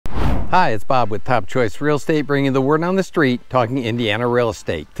Hi, it's Bob with Top Choice Real Estate, bringing the word on the street, talking Indiana real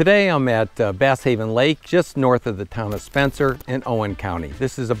estate. Today I'm at Bass Haven Lake, just north of the town of Spencer in Owen County.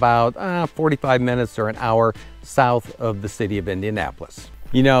 This is about 45 minutes or an hour south of the city of Indianapolis.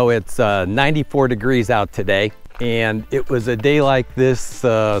 You know, it's 94 degrees out today, and it was a day like this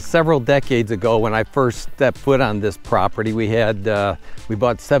several decades ago when I first stepped foot on this property. We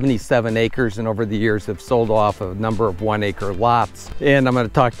bought 77 acres, and over the years have sold off a number of 1-acre lots. And I'm going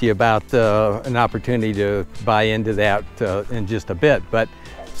to talk to you about an opportunity to buy into that in just a bit.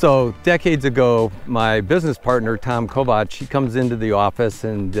 So decades ago, my business partner, Tom Kovach, he comes into the office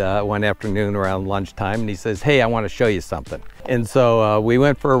and one afternoon around lunchtime, and he says, "Hey, I want to show you something." And so we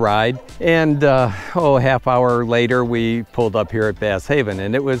went for a ride, and a half hour later, we pulled up here at Bass Haven,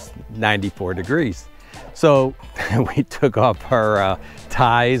 and it was 94 degrees. So we took off our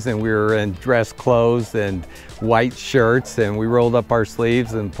ties, and we were in dress clothes and white shirts, and we rolled up our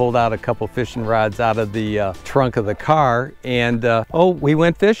sleeves and pulled out a couple fishing rods out of the trunk of the car, and we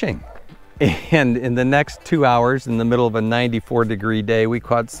went fishing. And in the next 2 hours, in the middle of a 94-degree day, we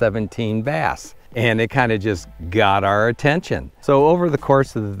caught 17 bass. And it kind of just got our attention. So over the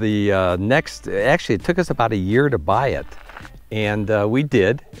course of the actually it took us about a year to buy it. And we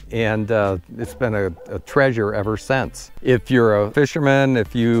did, and it's been a treasure ever since. If you're a fisherman,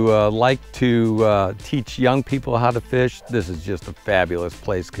 if you like to teach young people how to fish, this is just a fabulous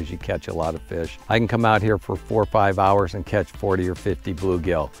place because you catch a lot of fish. I can come out here for 4 or 5 hours and catch 40 or 50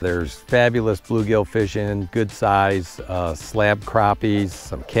 bluegill. There's fabulous bluegill fishing, good size, slab crappies,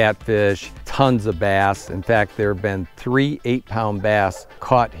 some catfish, tons of bass. In fact, there have been 3 8-pound bass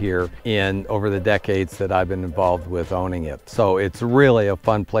caught here over the decades that I've been involved with owning it. So it's really a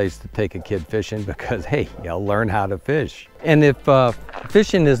fun place to take a kid fishing because, hey, you'll learn how to fish. And if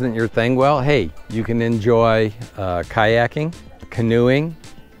fishing isn't your thing, well, hey, you can enjoy kayaking, canoeing.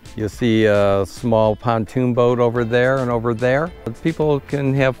 You'll see a small pontoon boat over there and over there. People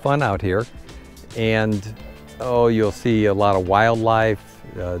can have fun out here. And, you'll see a lot of wildlife,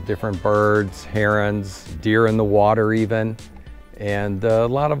 different birds, herons, deer in the water even, and a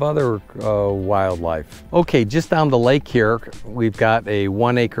lot of other wildlife. Okay, just down the lake here, we've got a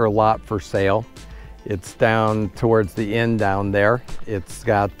 1-acre lot for sale. It's down towards the end down there. It's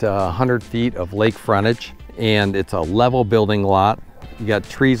got 100 feet of lake frontage, and it's a level building lot. You got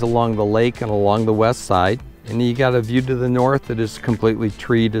trees along the lake and along the west side, and you got a view to the north that is completely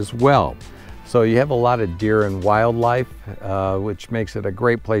treed as well. So you have a lot of deer and wildlife, which makes it a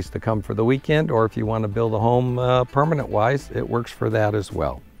great place to come for the weekend, or if you want to build a home permanent-wise, it works for that as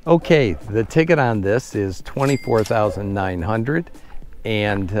well. Okay, the ticket on this is $24,900,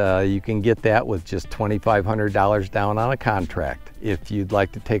 and you can get that with just $2,500 down on a contract. If you'd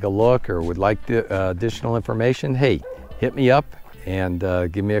like to take a look or would like additional information, hey, hit me up and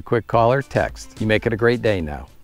give me a quick call or text. You make it a great day now.